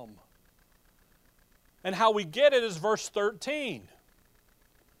with Him. And how we get it is verse 13.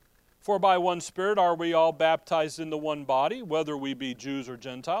 For by one Spirit are we all baptized into one body, whether we be Jews or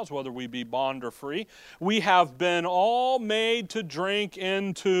Gentiles, whether we be bond or free. We have been all made to drink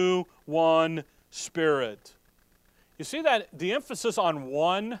into one Spirit. You see that the emphasis on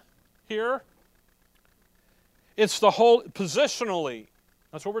one here? It's the whole, positionally,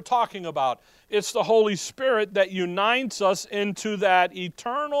 that's what we're talking about. It's the Holy Spirit that unites us into that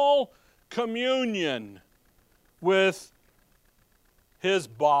eternal communion with His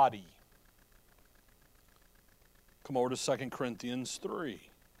body. Come over to 2 Corinthians 3.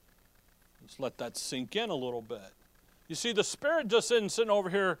 Let's let that sink in a little bit. You see, the Spirit just isn't sitting over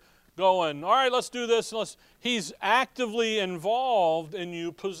here going, all right, let's do this. He's actively involved in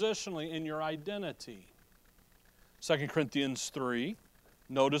you positionally, in your identity. 2 Corinthians 3,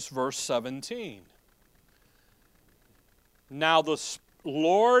 notice verse 17. Now the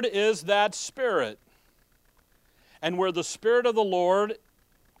Lord is that Spirit, and where the Spirit of the Lord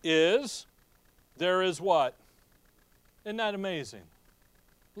is, there is what? Isn't that amazing?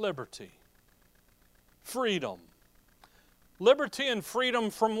 Liberty. Freedom. Liberty and freedom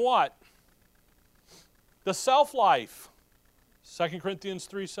from what? The self-life. 2 Corinthians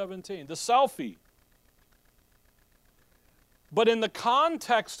 3:17. The selfie. But in the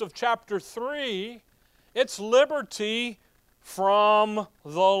context of chapter 3, it's liberty from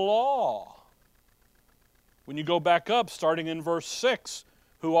the law. When you go back up, starting in verse 6,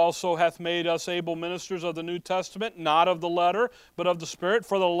 who also hath made us able ministers of the New Testament, not of the letter, but of the Spirit.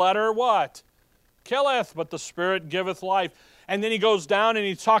 For the letter, what? Killeth, but the Spirit giveth life. And then he goes down and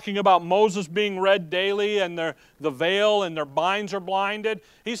he's talking about Moses being read daily and the veil and their minds are blinded.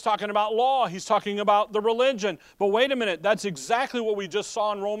 He's talking about law. He's talking about the religion. But wait a minute, that's exactly what we just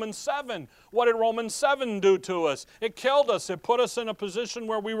saw in Romans 7. What did Romans 7 do to us? It killed us. It put us in a position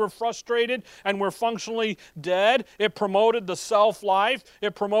where we were frustrated and we're functionally dead. It promoted the self-life.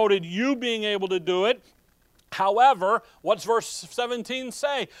 It promoted you being able to do it. However, what's verse 17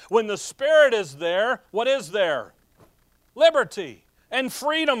 say? When the Spirit is there, what is there? Liberty and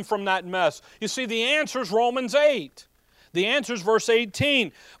freedom from that mess. You see, the answer is Romans 8. The answer is verse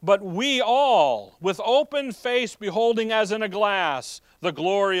 18. But we all, with open face, beholding as in a glass the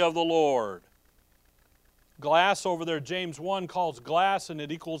glory of the Lord. Glass over there, James 1 calls glass, and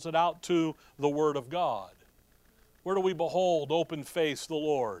it equals it out to the Word of God. Where do we behold, open face, the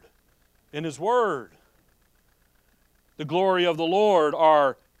Lord? In His Word. The glory of the Lord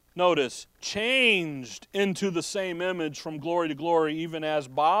are, notice, changed into the same image from glory to glory, even as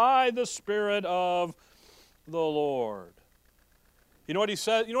by the Spirit of the Lord. You know what he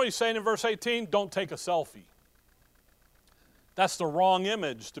said? You know what he's saying in verse 18? Don't take a selfie. That's the wrong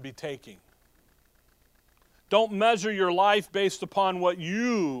image to be taking. Don't measure your life based upon what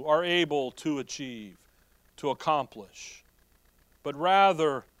you are able to achieve, to accomplish. But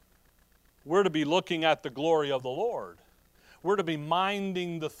rather, we're to be looking at the glory of the Lord. We're to be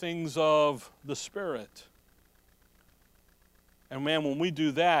minding the things of the Spirit. And man, when we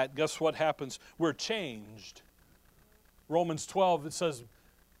do that, guess what happens? We're changed. Romans 12, it says,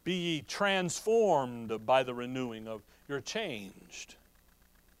 be ye transformed by the renewing of, you're changed.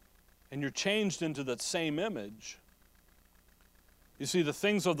 And you're changed into that same image. You see, the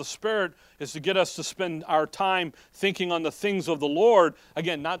things of the Spirit is to get us to spend our time thinking on the things of the Lord.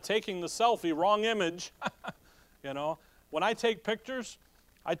 Again, not taking the selfie, wrong image. You know, when I take pictures,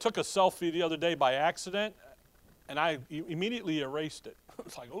 I took a selfie the other day by accident, and I immediately erased it.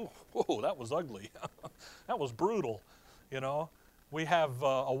 It's like, oh, whoa, that was ugly. That was brutal, you know. We have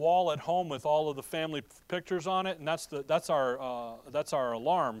a wall at home with all of the family pictures on it, and that's our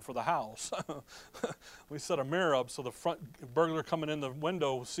alarm for the house. We set a mirror up so the front burglar coming in the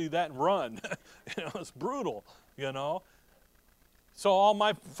window will see that and run. You know, it's brutal, you know. So all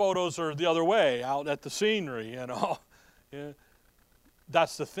my photos are the other way, out at the scenery, you know. Yeah.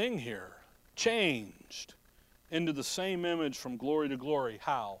 That's the thing here. Changed into the same image from glory to glory.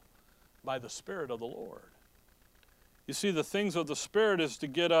 How? By the Spirit of the Lord. You see, the things of the Spirit is to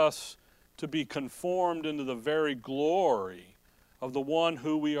get us to be conformed into the very glory of the one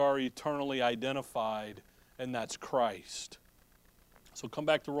who we are eternally identified, and that's Christ. So come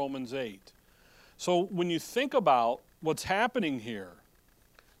back to Romans 8. So when you think about what's happening here,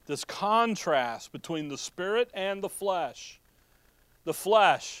 this contrast between the Spirit and the flesh, the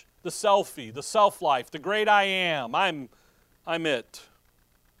selfie, the self-life, the great I am, I'm it.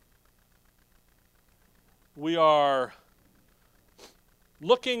 We are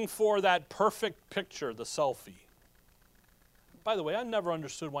looking for that perfect picture, the selfie. By the way, I never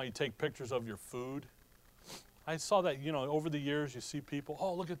understood why you take pictures of your food. I saw that, you know, over the years you see people,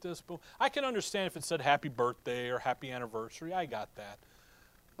 oh, look at this. I can understand if it said happy birthday or happy anniversary. I got that.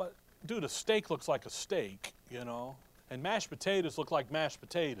 But, dude, a steak looks like a steak, you know, and mashed potatoes look like mashed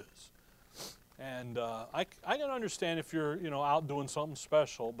potatoes. And I can understand if you're, you know, out doing something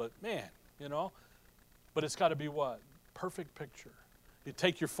special, but, man, you know, but it's got to be what? Perfect picture. You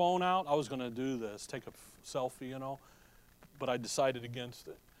take your phone out. I was going to do this, take a selfie, you know, but I decided against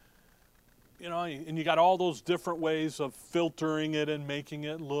it. You know, and you got all those different ways of filtering it and making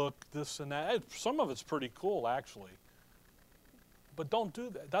it look this and that. Some of it's pretty cool, actually. But don't do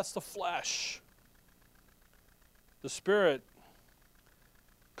that. That's the flesh. The Spirit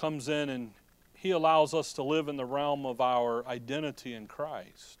comes in and He allows us to live in the realm of our identity in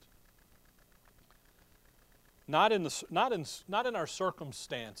Christ. Not in our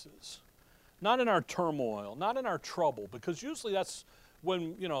circumstances, not in our turmoil, not in our trouble, because usually that's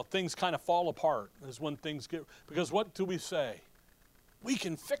when, you know, things kind of fall apart, is when things get, because what do we say? We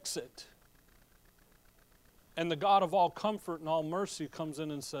can fix it. And the God of all comfort and all mercy comes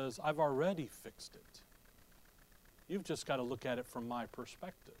in and says, I've already fixed it. You've just got to look at it from my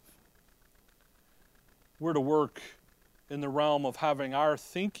perspective. We're to work in the realm of having our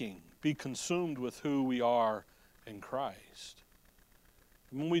thinking be consumed with who we are in Christ.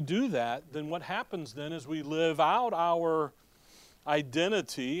 When we do that, then what happens then is we live out our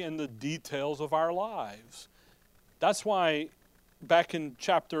identity in the details of our lives. That's why back in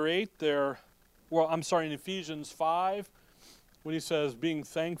chapter 8 there, in Ephesians 5, when he says being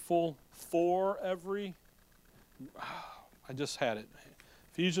thankful for every, I just had it.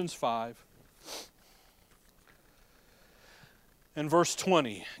 Ephesians 5. In verse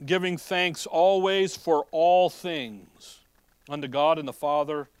 20, giving thanks always for all things unto God and the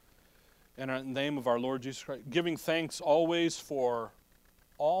Father, and in the name of our Lord Jesus Christ. Giving thanks always for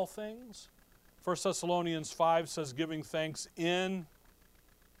all things. 1 Thessalonians 5 says giving thanks in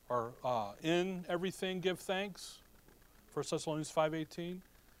everything give thanks. 1 Thessalonians 5:18.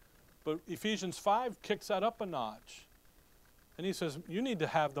 But Ephesians 5 kicks that up a notch. And he says you need to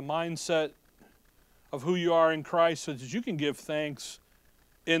have the mindset of who you are in Christ so that you can give thanks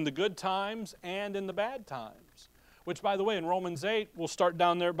in the good times and in the bad times. Which, by the way, in Romans 8, we'll start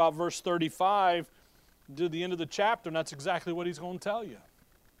down there about verse 35 to the end of the chapter, and that's exactly what he's going to tell you.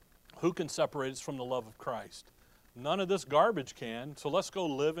 Who can separate us from the love of Christ? None of this garbage can, so let's go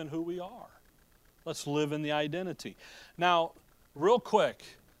live in who we are. Let's live in the identity. Now, real quick,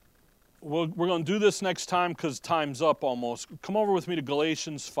 we're going to do this next time because time's up almost. Come over with me to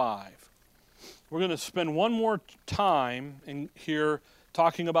Galatians 5. We're going to spend one more time in here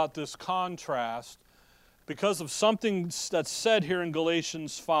talking about this contrast because of something that's said here in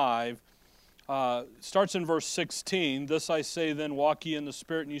Galatians 5. Starts in verse 16. This I say then, walk ye in the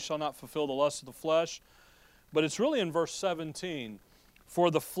Spirit, and ye shall not fulfill the lust of the flesh. But it's really in verse 17.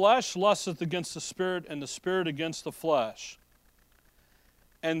 For the flesh lusteth against the Spirit, and the Spirit against the flesh.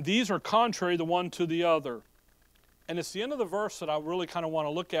 And these are contrary the one to the other, And it's the end of the verse that I really kind of want to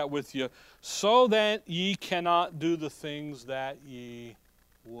look at with you. So that ye cannot do the things that ye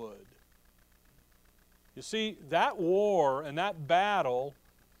would. You see, that war and that battle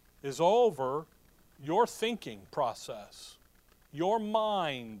is over your thinking process, your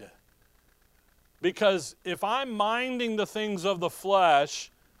mind. Because if I'm minding the things of the flesh,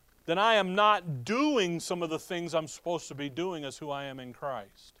 then I am not doing some of the things I'm supposed to be doing as who I am in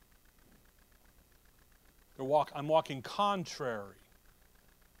Christ. I'm walking contrary.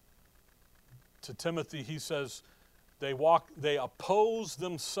 To Timothy, he says, they oppose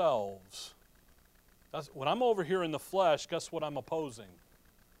themselves. When I'm over here in the flesh, guess what I'm opposing?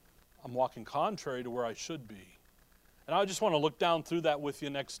 I'm walking contrary to where I should be. And I just want to look down through that with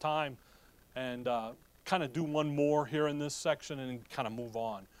you next time and kind of do one more here in this section and kind of move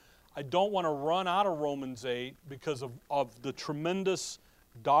on. I don't want to run out of Romans 8 because of the tremendous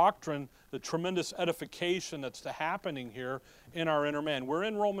doctrine, the tremendous edification that's happening here in our inner man. We're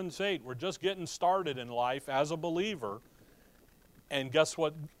in Romans 8. We're just getting started in life as a believer. And guess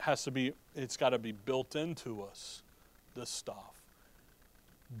what has to be? It's got to be built into us, this stuff.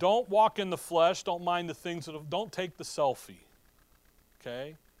 Don't walk in the flesh. Don't mind the things don't take the selfie.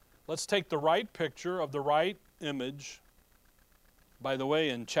 Okay? Let's take the right picture of the right image. By the way,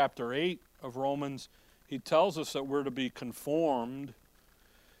 in chapter 8 of Romans, he tells us that we're to be conformed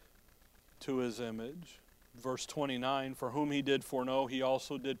to his image. Verse 29, for whom he did foreknow, he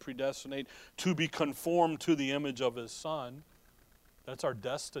also did predestinate to be conformed to the image of his Son. That's our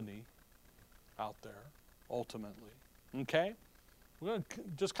destiny out there, ultimately. Okay? We're going to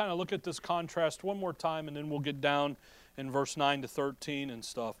just kind of look at this contrast one more time, and then we'll get down in verse 9 to 13 and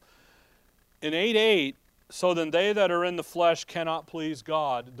stuff. In 8:8, so then they that are in the flesh cannot please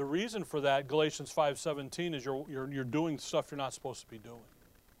God. The reason for that, Galatians 5:17, is you're doing stuff you're not supposed to be doing.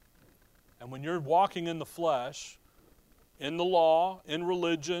 And when you're walking in the flesh, in the law, in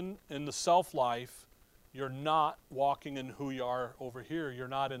religion, in the self-life, you're not walking in who you are over here. You're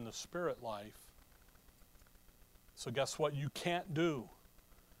not in the spirit life. So guess what you can't do?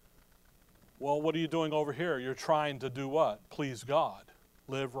 Well, what are you doing over here? You're trying to do what? Please God.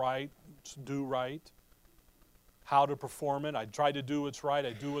 Live right, do right. How to perform it. I try to do what's right.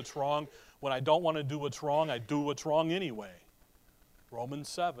 I do what's wrong. When I don't want to do what's wrong, I do what's wrong anyway. Romans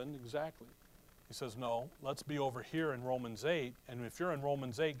 7, exactly. He says, no, let's be over here in Romans 8. And if you're in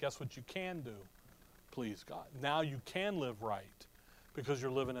Romans 8, guess what you can do? Please God. Now you can live right because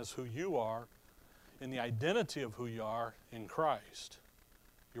you're living as who you are in the identity of who you are in Christ.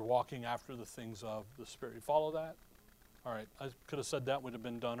 You're walking after the things of the Spirit. You follow that? All right. I could have said that would have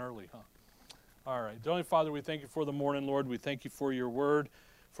been done early, huh? All right. Heavenly Father, we thank you for the morning, Lord. We thank you for your word,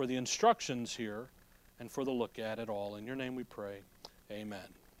 for the instructions here, and for the look at it all. In your name we pray. Amen.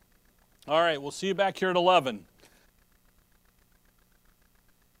 All right. We'll see you back here at 11.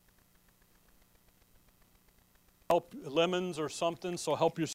 Help lemons or something, so help yourself.